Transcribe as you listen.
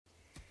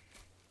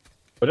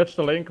But that's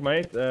the link,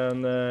 mate,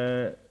 and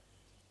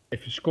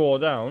if you scroll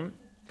down,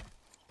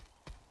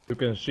 you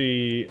can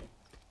see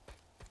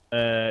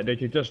that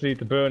you just need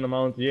to burn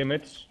amount the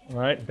image,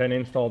 right? Then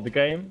install the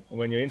game.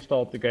 When you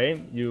install the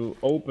game, you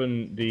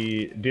open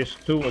the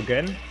disk 2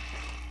 again,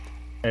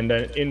 and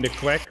then in the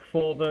crack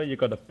folder you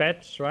got a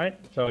patch, right?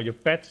 So you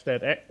patch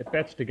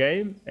the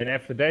game, and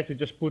after that you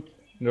just put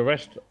the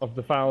rest of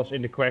the files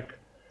in the crack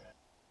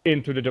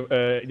into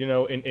the you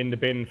know, in the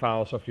bin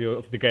files of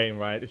the game,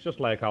 right? It's just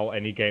like how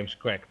any game's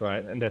cracked,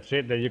 right? And that's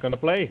it. Then you're gonna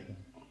play.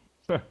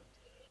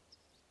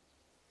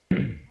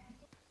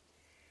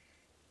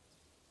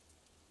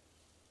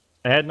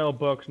 I had no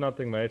bugs,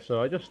 nothing, mate.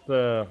 So I just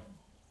want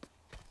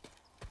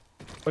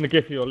to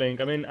give you a link.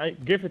 I mean, I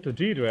give it to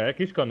ddraig.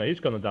 He's gonna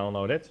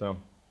download it. So.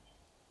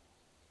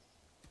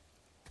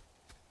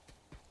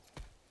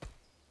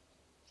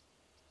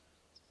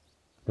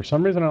 For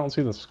some reason, I don't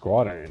see the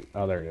squad in it.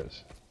 Oh, there it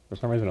is. For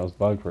some reason, it was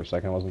bugged for a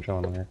second. It wasn't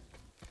showing on here.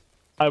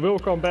 I will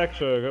come back,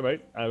 sir,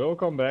 mate. I will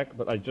come back,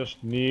 but I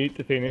just need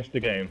to finish the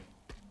game.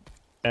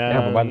 Yeah,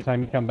 but by the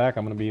time you come back,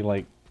 I'm gonna be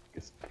like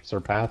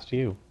surpassed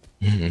you.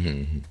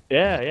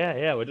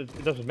 yeah, but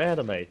it doesn't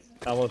matter, mate.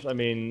 I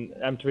mean,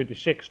 I'm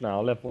 26 now,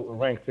 level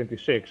rank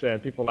 26,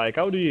 and people are like,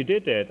 how do you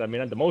did that? I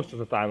mean, the most of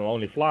the time I'm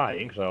only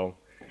flying, so.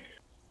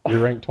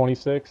 You're rank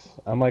 26?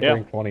 I'm like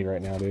rank 20 right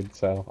now, dude,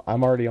 so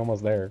I'm already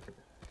almost there.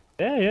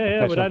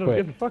 Yeah, but I don't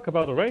give a fuck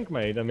about the rank,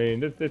 mate. I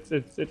mean,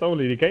 it's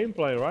only the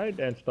gameplay, right,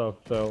 and stuff,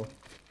 so.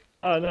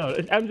 I don't know,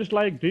 I'm just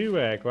like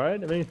ddraig,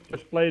 right? I mean,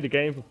 just play the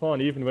game for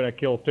fun, even when I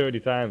kill 30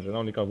 times and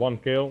only got 1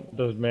 kill, it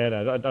doesn't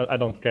matter, I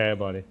don't care,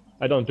 buddy.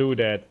 I don't do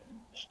that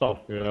stuff,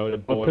 you know.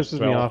 What pisses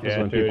me off is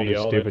when people do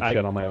stupid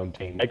shit on my own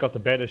team. I got the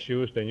better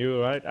shoes than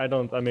you, right?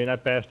 I mean, I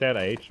passed that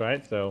age,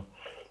 right? So.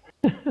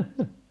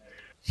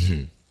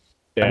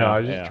 Yeah, no, I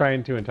was just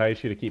trying to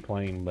entice you to keep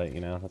playing, but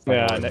you know, that's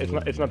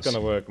not it's not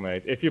gonna work,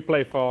 mate. If you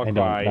play Far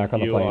Cry,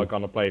 you are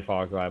gonna play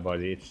Far Cry,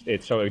 buddy.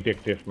 It's so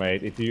addictive,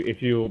 mate.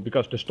 If you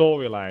because the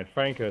storyline,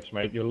 Frankfurt's,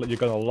 mate, you're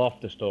gonna love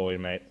the story,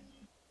 mate.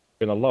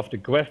 You're gonna love the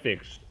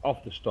graphics of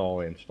the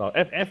story and stuff.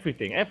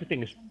 Everything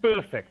is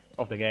perfect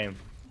of the game.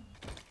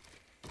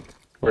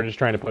 We're just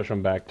trying to push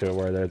them back to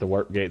where they're at the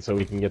warp gate so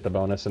we can get the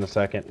bonus in a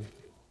second.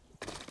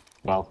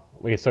 Well,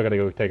 we still gotta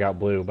go take out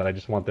Blue, but I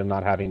just want them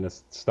not having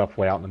this stuff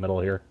way out in the middle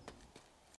here.